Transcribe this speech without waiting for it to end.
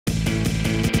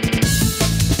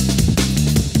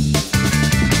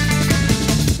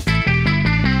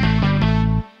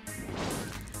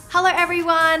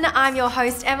everyone, I'm your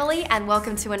host Emily and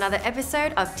welcome to another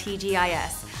episode of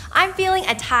TGIS. I'm feeling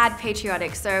a tad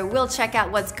patriotic, so we'll check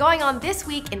out what's going on this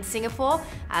week in Singapore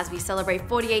as we celebrate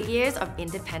 48 years of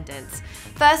independence.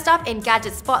 First up in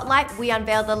Gadget Spotlight, we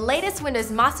unveil the latest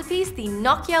Windows masterpiece, the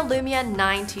Nokia Lumia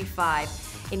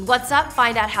 925. In What's Up,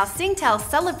 find out how SingTel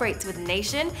celebrates with the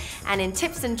nation, and in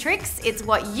Tips and Tricks, it's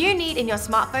what you need in your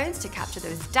smartphones to capture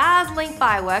those dazzling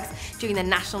fireworks during the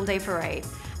National Day Parade.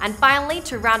 And finally,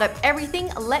 to round up everything,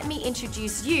 let me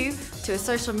introduce you to a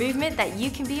social movement that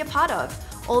you can be a part of.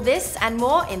 All this and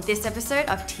more in this episode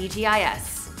of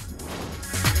TGIS.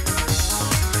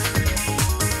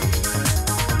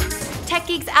 Tech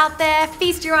geeks out there,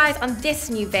 feast your eyes on this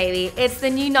new baby. It's the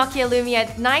new Nokia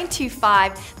Lumia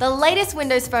 925, the latest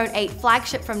Windows Phone 8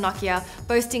 flagship from Nokia,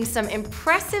 boasting some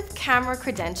impressive camera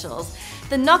credentials.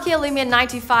 The Nokia Lumia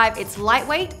 925, it's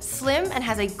lightweight, slim, and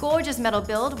has a gorgeous metal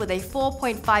build with a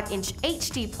 4.5-inch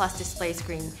HD Plus display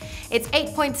screen. Its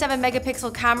 8.7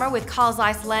 megapixel camera with Carl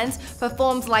Zeiss lens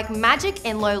performs like magic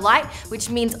in low light, which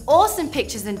means awesome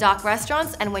pictures in dark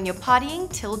restaurants and when you're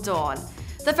partying till dawn.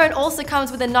 The phone also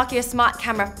comes with a Nokia Smart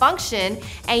Camera function,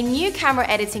 a new camera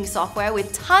editing software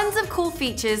with tons of cool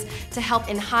features to help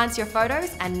enhance your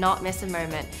photos and not miss a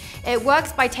moment. It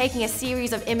works by taking a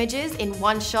series of images in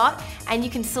one shot, and you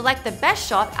can select the best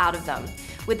shot out of them.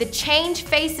 With the Change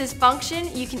Faces function,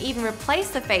 you can even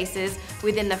replace the faces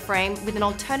within the frame with an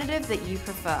alternative that you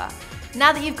prefer.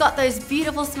 Now that you've got those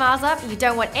beautiful smiles up, you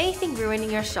don't want anything ruining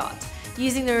your shot.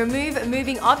 Using the Remove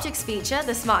Moving Objects feature,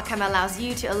 the smart camera allows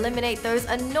you to eliminate those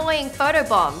annoying photo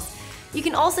bombs. You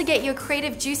can also get your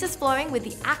creative juices flowing with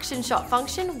the Action Shot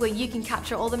function, where you can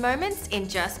capture all the moments in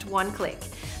just one click.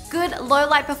 Good low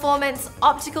light performance,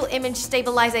 optical image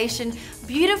stabilization,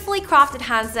 beautifully crafted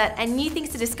handset, and new things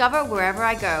to discover wherever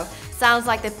I go. Sounds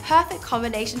like the perfect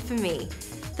combination for me.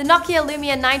 The Nokia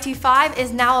Lumia 925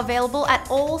 is now available at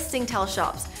all SingTel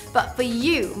shops. But for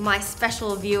you, my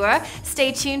special viewer,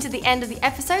 stay tuned to the end of the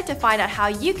episode to find out how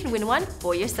you can win one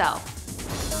for yourself.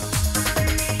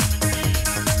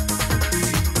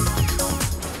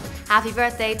 Happy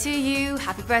birthday to you,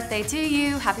 happy birthday to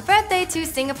you, happy birthday to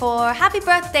Singapore, happy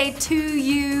birthday to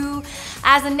you.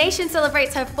 As the nation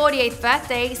celebrates her 48th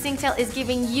birthday, SingTel is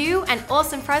giving you an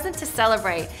awesome present to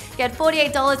celebrate. Get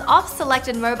 $48 off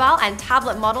selected mobile and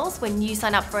tablet models when you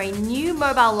sign up for a new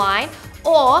mobile line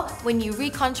or when you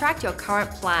recontract your current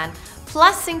plan.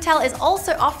 Plus, SingTel is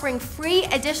also offering free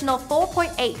additional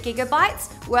 4.8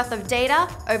 gigabytes worth of data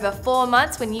over 4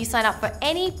 months when you sign up for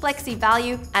any Flexi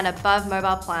value and above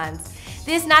mobile plans.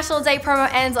 This National Day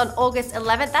promo ends on August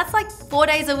 11th, that's like 4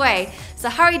 days away. So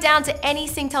hurry down to any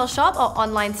SingTel shop or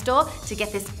online store to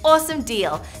get this awesome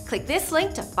deal. Click this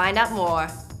link to find out more.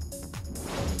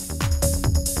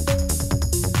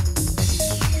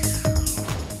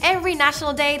 Every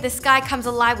National Day, the sky comes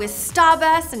alive with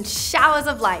starbursts and showers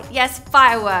of light. Yes,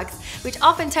 fireworks, which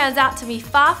often turns out to be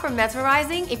far from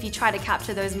mesmerizing if you try to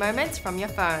capture those moments from your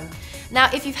phone. Now,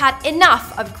 if you've had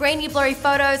enough of grainy, blurry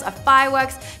photos of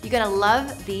fireworks, you're gonna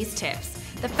love these tips.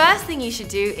 The first thing you should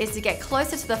do is to get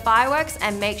closer to the fireworks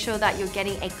and make sure that you're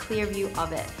getting a clear view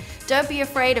of it. Don't be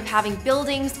afraid of having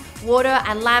buildings, water,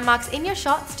 and landmarks in your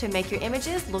shots to make your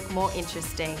images look more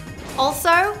interesting.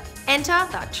 Also, enter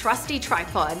the trusty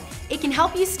tripod. It can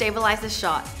help you stabilize the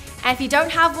shot. And if you don't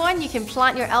have one, you can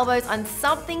plant your elbows on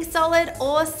something solid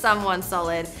or someone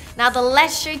solid. Now, the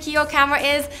less shaky your camera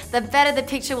is, the better the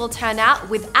picture will turn out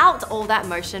without all that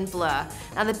motion blur.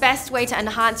 Now, the best way to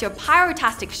enhance your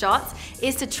pyrotastic shots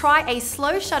is to try a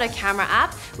slow shutter camera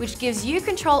app, which gives you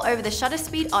control over the shutter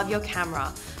speed of your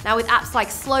camera. Now, with apps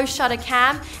like Slow Shutter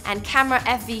Cam and Camera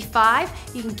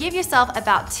FV5, you can give yourself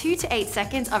about 2 to 8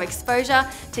 seconds of exposure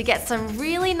to get some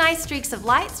really nice streaks of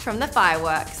lights from the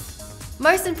fireworks.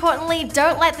 Most importantly,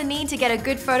 don't let the need to get a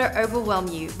good photo overwhelm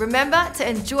you. Remember to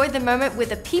enjoy the moment with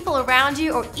the people around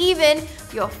you or even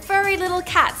your furry little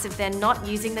cats if they're not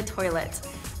using the toilet.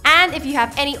 And if you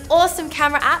have any awesome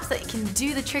camera apps that can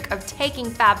do the trick of taking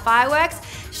fab fireworks,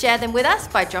 share them with us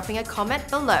by dropping a comment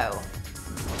below.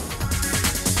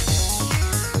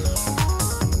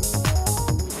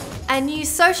 A new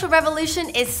social revolution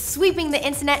is sweeping the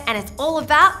internet and it's all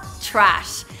about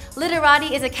trash.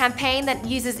 Litterati is a campaign that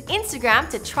uses Instagram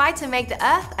to try to make the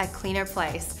earth a cleaner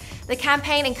place. The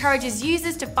campaign encourages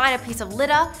users to find a piece of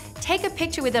litter, take a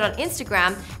picture with it on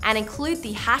Instagram, and include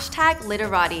the hashtag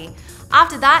Litterati.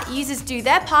 After that, users do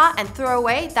their part and throw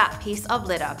away that piece of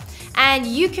litter. And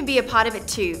you can be a part of it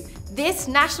too. This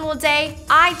National Day,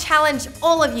 I challenge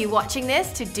all of you watching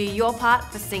this to do your part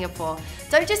for Singapore.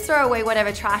 Don't just throw away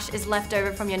whatever trash is left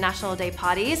over from your National Day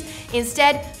parties.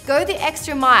 Instead, go the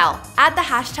extra mile, add the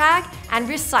hashtag, and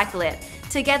recycle it.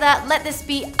 Together, let this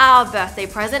be our birthday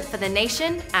present for the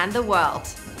nation and the world.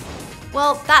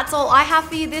 Well, that's all I have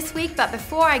for you this week, but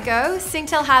before I go,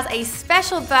 SingTel has a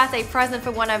special birthday present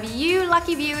for one of you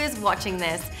lucky viewers watching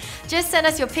this. Just send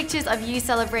us your pictures of you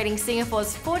celebrating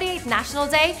Singapore's 48th National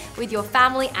Day with your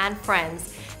family and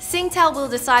friends. SingTel will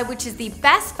decide which is the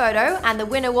best photo, and the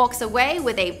winner walks away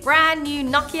with a brand new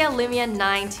Nokia Lumia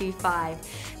 925.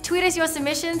 Tweet us your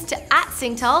submissions to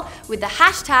 @SingTel with the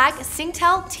hashtag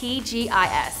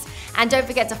SingTelTGIS. And don't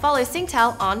forget to follow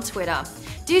SingTel on Twitter.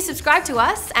 Do subscribe to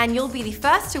us and you'll be the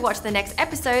first to watch the next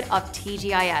episode of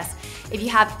TGIS. If you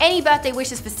have any birthday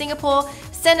wishes for Singapore,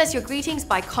 send us your greetings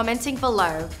by commenting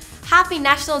below. Happy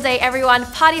National Day everyone,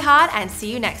 party hard and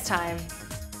see you next time.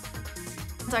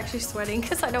 I'm actually sweating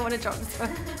because I don't want to drop this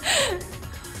one.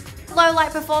 Low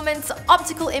light performance,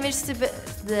 optical image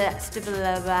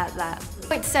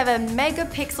 0.7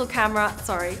 megapixel camera.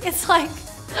 Sorry, it's like,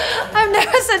 I've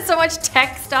never said so much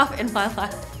tech stuff in my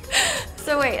life.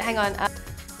 So wait, hang on.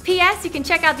 P.S. You can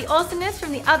check out the awesomeness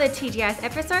from the other TGIS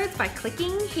episodes by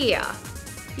clicking here.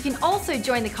 You can also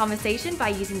join the conversation by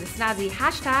using the snazzy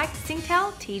hashtag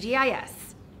SingTelTGIS.